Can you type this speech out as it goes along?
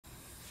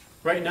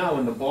Right now,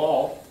 when the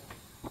ball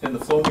and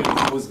the flow meter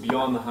goes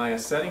beyond the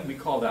highest setting, we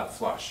call that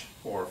flush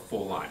or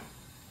full line.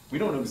 We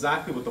don't know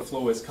exactly what the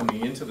flow is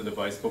coming into the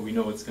device, but we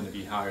know it's going to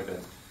be higher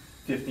than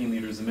 15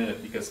 liters a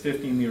minute because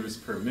 15 liters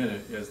per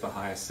minute is the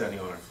highest setting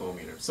on our flow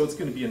meter. So it's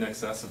going to be in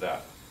excess of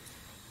that.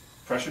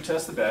 Pressure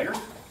test the bagger.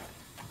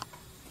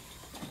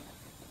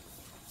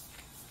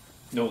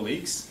 No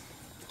leaks.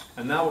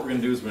 And now what we're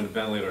going to do is we're going to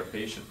ventilate our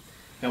patient.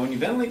 Now when you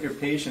ventilate your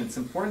patient, it's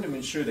important to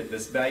ensure that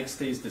this bag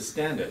stays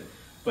distended,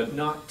 but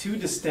not too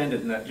distended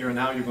in that you're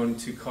going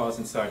to cause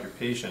inside your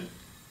patient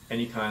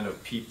any kind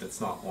of PEEP that's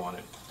not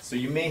wanted. So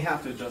you may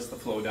have to adjust the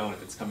flow down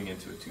if it's coming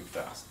into it too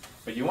fast.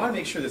 But you want to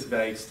make sure this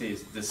bag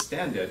stays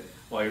distended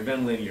while you're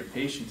ventilating your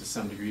patient to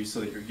some degree so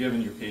that you're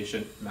giving your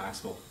patient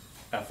maximal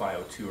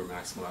FiO2 or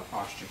maximal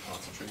oxygen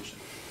concentration.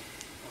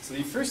 So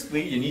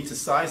firstly, you need to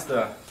size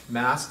the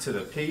mask to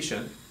the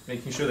patient,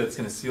 making sure that it's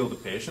going to seal the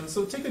patient.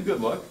 So take a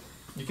good look.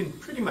 You can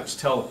pretty much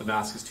tell if the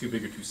mask is too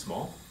big or too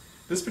small.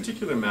 This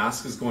particular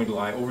mask is going to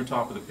lie over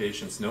top of the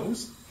patient's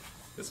nose.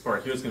 This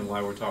part here is going to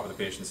lie over top of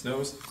the patient's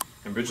nose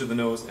and bridge of the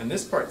nose. And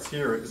this part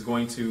here is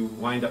going to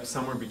wind up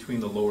somewhere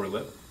between the lower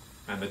lip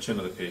and the chin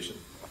of the patient.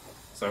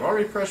 So I've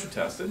already pressure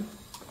tested.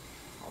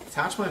 I'll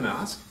attach my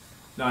mask.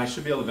 Now I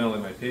should be able to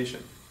ventilate my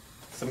patient.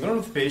 So I'm going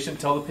with the patient,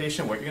 tell the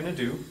patient what you're going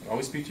to do.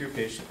 Always speak to your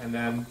patient, and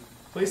then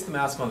place the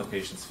mask on the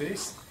patient's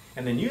face.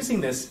 And then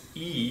using this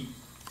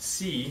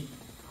EC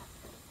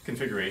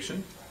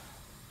configuration,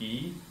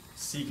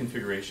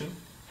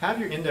 have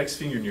your index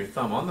finger and your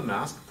thumb on the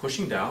mask,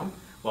 pushing down,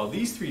 while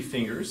these three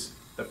fingers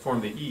that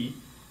form the E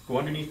go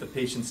underneath the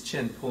patient's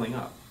chin, pulling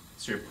up.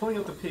 So you're pulling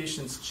up the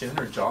patient's chin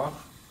or jaw,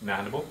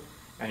 mandible,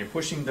 and you're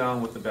pushing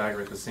down with the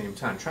bagger at the same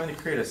time, trying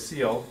to create a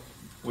seal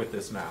with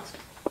this mask.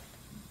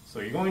 So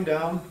you're going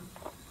down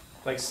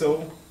like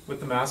so with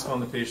the mask on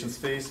the patient's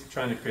face,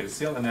 trying to create a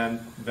seal, and then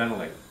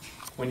ventilate.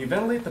 When you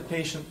ventilate the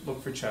patient,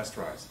 look for chest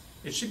rise.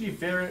 It should be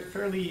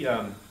fairly,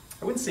 I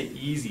wouldn't say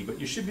easy, but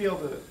you should be able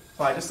to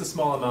apply just a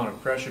small amount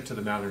of pressure to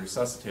the Manual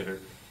Resuscitator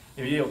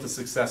and be able to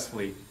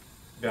successfully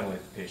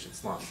ventilate the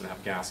patient's lungs and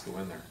have gas go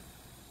in there.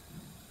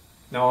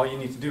 Now all you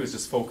need to do is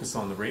just focus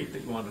on the rate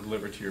that you want to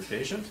deliver to your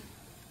patient.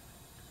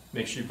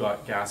 Make sure you've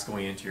got gas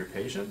going into your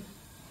patient.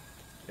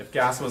 If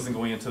gas wasn't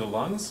going into the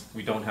lungs,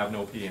 we don't have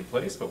no PA in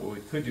place, but what we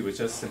could do is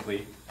just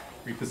simply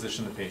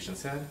reposition the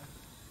patient's head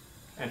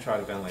and try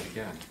to ventilate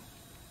again.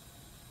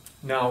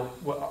 Now,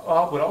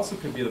 what also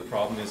could be the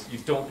problem is you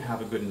don't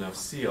have a good enough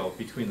seal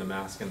between the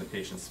mask and the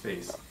patient's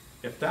face.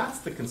 If that's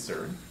the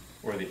concern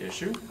or the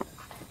issue,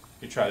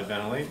 you try to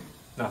ventilate,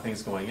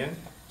 nothing's going in,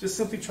 just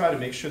simply try to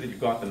make sure that you've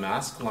got the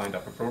mask lined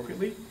up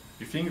appropriately.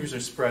 Your fingers are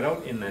spread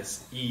out in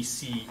this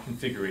EC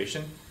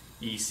configuration,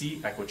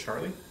 EC, Echo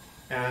Charlie,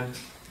 and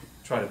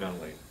try to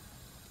ventilate.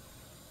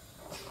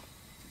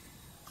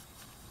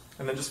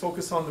 And then just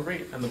focus on the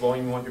rate and the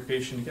volume you want your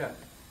patient to get.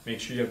 Make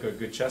sure you have a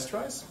good chest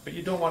rise, but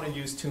you don't want to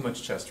use too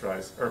much chest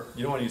rise, or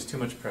you don't want to use too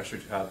much pressure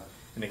to have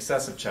an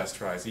excessive chest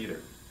rise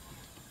either.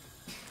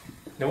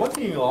 Now one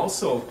thing you'll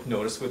also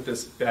notice with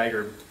this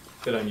bagger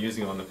that I'm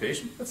using on the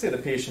patient, let's say the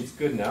patient's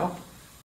good now,